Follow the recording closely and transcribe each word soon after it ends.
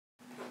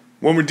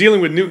When we're dealing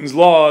with Newton's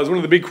laws, one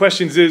of the big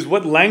questions is,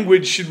 what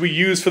language should we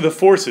use for the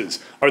forces?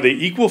 Are they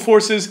equal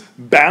forces,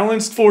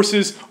 balanced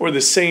forces, or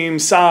the same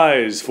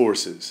size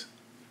forces?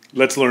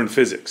 Let's learn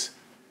physics.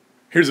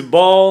 Here's a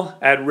ball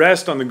at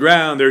rest on the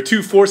ground. There are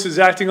two forces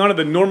acting on it,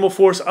 the normal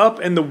force up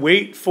and the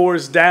weight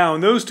force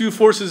down. Those two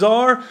forces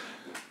are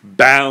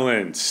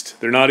balanced.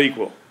 They're not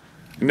equal.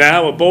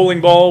 Now, a bowling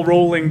ball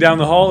rolling down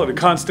the hall at a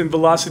constant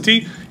velocity.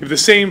 You have the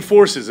same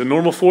forces, a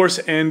normal force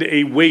and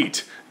a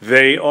weight.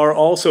 They are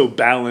also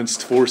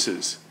balanced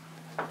forces.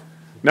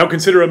 Now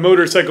consider a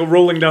motorcycle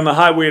rolling down the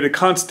highway at a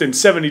constant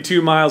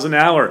 72 miles an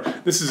hour.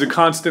 This is a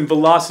constant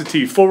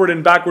velocity. Forward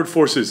and backward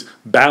forces,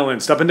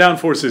 balanced. Up and down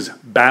forces,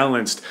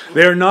 balanced.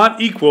 They are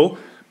not equal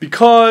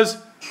because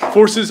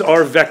forces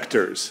are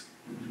vectors.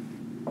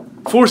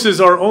 Forces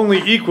are only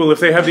equal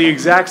if they have the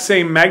exact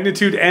same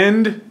magnitude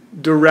and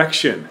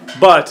direction.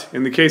 But,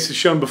 in the cases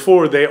shown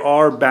before, they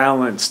are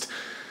balanced.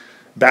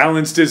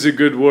 Balanced is a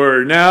good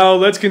word. Now,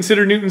 let's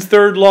consider Newton's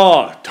third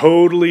law.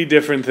 Totally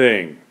different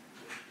thing.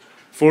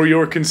 For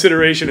your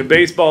consideration, a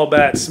baseball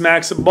bat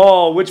smacks a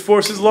ball. Which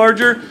force is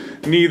larger?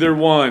 Neither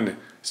one.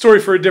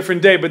 Story for a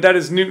different day, but that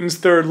is Newton's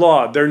third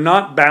law. They're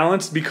not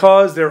balanced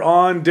because they're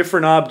on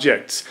different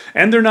objects.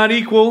 And they're not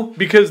equal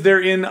because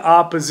they're in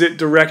opposite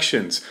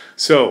directions.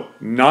 So,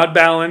 not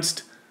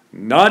balanced,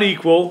 not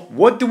equal.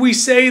 What do we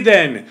say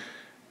then?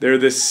 They're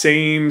the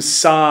same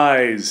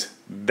size.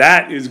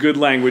 That is good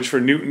language for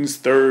Newton's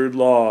third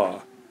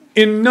law.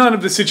 In none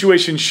of the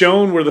situations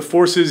shown were the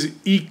forces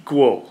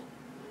equal.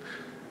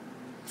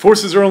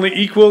 Forces are only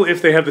equal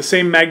if they have the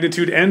same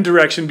magnitude and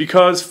direction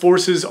because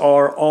forces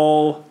are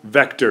all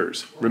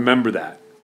vectors. Remember that.